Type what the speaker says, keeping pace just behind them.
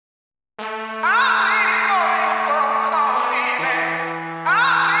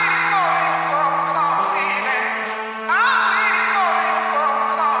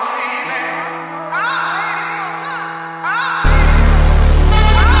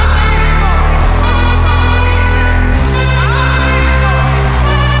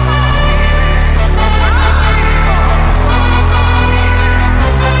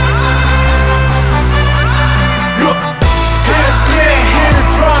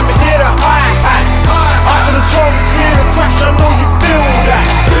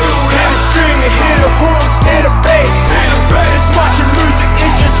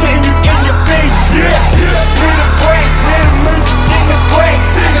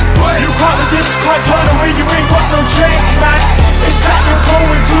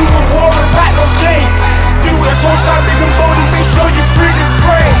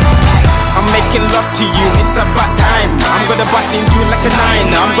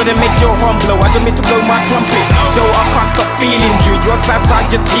hard on me to blow my trumpet. Though I can't stop feeling you, your sides are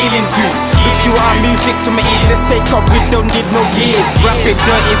just healing too. If you are music to my ears, let's take up, we don't need no gears. Rap it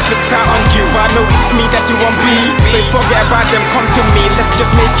dirty, slicks out on you, but I know it's me that you won't be. So forget about them, come to me, let's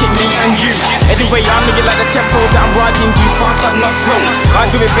just make it me and you. Anyway, I know you like the tempo that I'm riding, you fast and not slow. I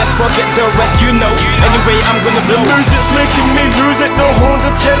do it best, forget the rest, you know. Anyway, I'm gonna blow. The music's making me lose it, the horns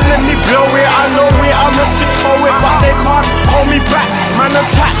are telling me blow it. I know it, I'm a sick poet, but they can't hold me back. Man,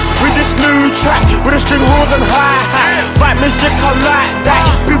 attack with this new track, with the string horns and hi-hat. Fight music, I like that,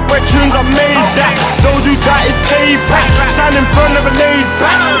 it's big wet tunes, I made that. Those who die is payback, standing firm, never laid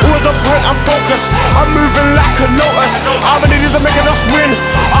back. Always on point, I'm focused, I'm moving like a lotus. All the niggas are making us win,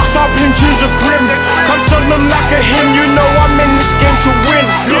 our sampling tunes are grim. Come song them like a hymn, you know I'm in this game to win.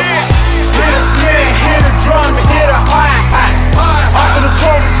 Look, hear the snare, hear the drum, hear the hi-hat. After the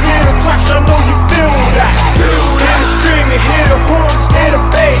tones, hear the crash, I know you feel that. Hear the string, hear the horns, hear the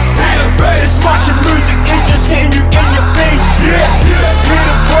bass. This marching music is just hitting you in your face. Yeah, hear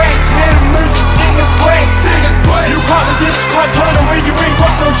the bass, hear the music, sing its praise. You can't resist, can't turn away, you ain't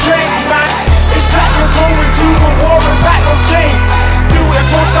got no chance, man. It's like you're going to a war and back on same. Do it,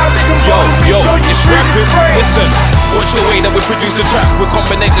 toast out, they can Yo, it's rapping. Listen, watch the way that we produce the track. We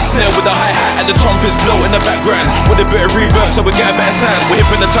combinate the snare with the hi-hat and the trumpets blow in the background with a bit of reverb so we get a better sound. We're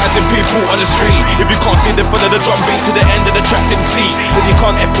hypnotizing people on the street. If you can't see, then follow the drum beat to the end of the track, then see. If you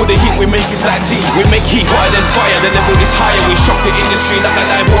can't F with the heat, we make it like tea. We make heat hotter than fire, the level is higher. We shock the industry like a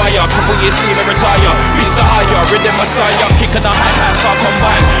live wire. Couple years see me retire, beats the higher, rhythm messiah. Kicking the hi-hat, start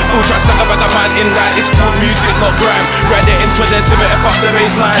combine. Full tracks like a bag of man in line. It's good music, not grime. Right the intro, then see me F up the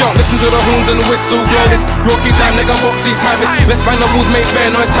baseline. Yo, listen to the horns and the whistle blow. This Rocky time, nigga, boxy time. Let's bang the walls, make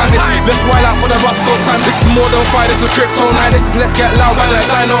bare noise time. Let's wild out for the Ruff Sqwad time. This is more than fight, this is crypto night. This is let's get loud, bang like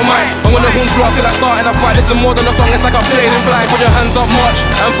dynamite. And when the horns blow, I feel like starting a fight. This is more than a song, it's like a plane in flight. Put your hands up, march,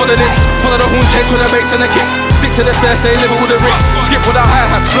 and follow this. Follow the horns, chase with the bass and the kicks. Stick to the stairs, stay level with the wrist. Skip with the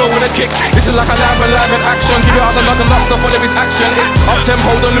hi-hats, flow with the kicks. This is like a live in action. Keep your eyes on the up to follow his action. It's up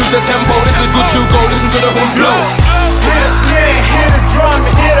tempo, don't lose the tempo. This is good to go, listen to the horns blow. Hear the snare, hear